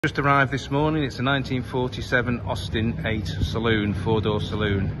Just arrived this morning. It's a 1947 Austin 8 saloon, four-door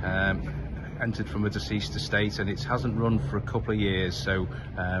saloon, entered from a deceased estate, and it hasn't run for a couple of years, so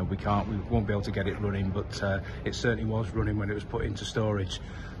we won't be able to get it running, but it certainly was running when it was put into storage.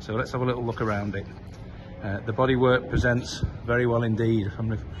 So let's have a little look around it. The bodywork presents very well indeed. I'm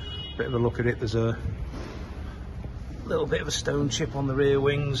having a bit of a look at it. There's a little bit of a stone chip on the rear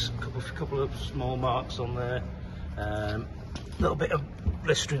wings, a couple of small marks on there, little bit of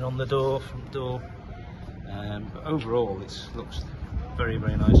blistering on the front door, but overall it looks very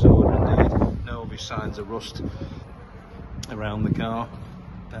nice order indeed. No obvious signs of rust around the car.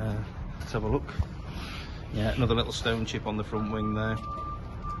 Let's have a look. Yeah, another little stone chip on the front wing there.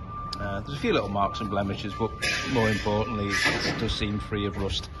 There's a few little marks and blemishes, but more importantly it does seem free of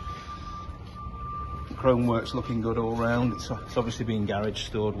rust. Chrome work's looking good all round. It's obviously been garage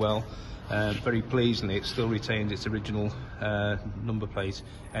stored well. Very pleasingly, it still retains its original number plate,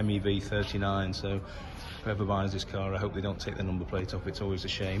 MEV 39. So whoever buys this car, I hope they don't take the number plate off. It's always a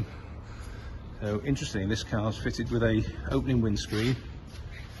shame. So interestingly, this car's fitted with a opening windscreen,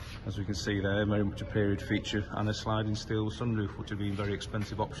 as we can see there, very much a period feature, and a sliding steel sunroof, which would be a very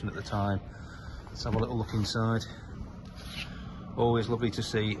expensive option at the time. Let's have a little look inside. Always lovely to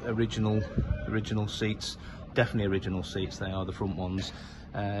see original seats. Definitely original seats, they are, the front ones.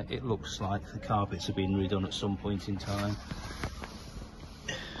 It looks like the carpets have been redone at some point in time.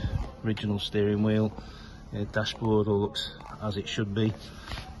 Original steering wheel, dashboard all looks as it should be.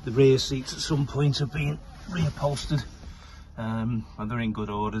 The rear seats at some point have been reupholstered, and they're in good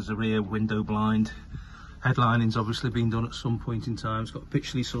order. There's a rear window blind. Headlining's obviously been done at some point in time. It's got a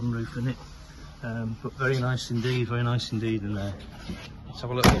Pitchley sunroof in it, but very nice indeed in there. Let's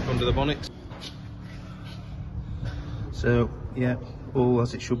have a little look under the bonnet. So yeah, all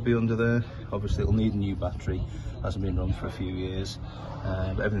as it should be under there. Obviously it'll need a new battery, hasn't been run for a few years,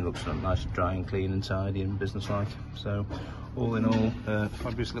 but everything looks nice, dry and clean and tidy and businesslike. So all in all,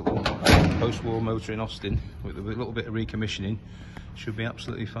 fabulous little post-war motor in Austin with a little bit of recommissioning. Should be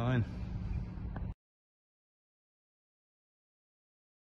absolutely fine.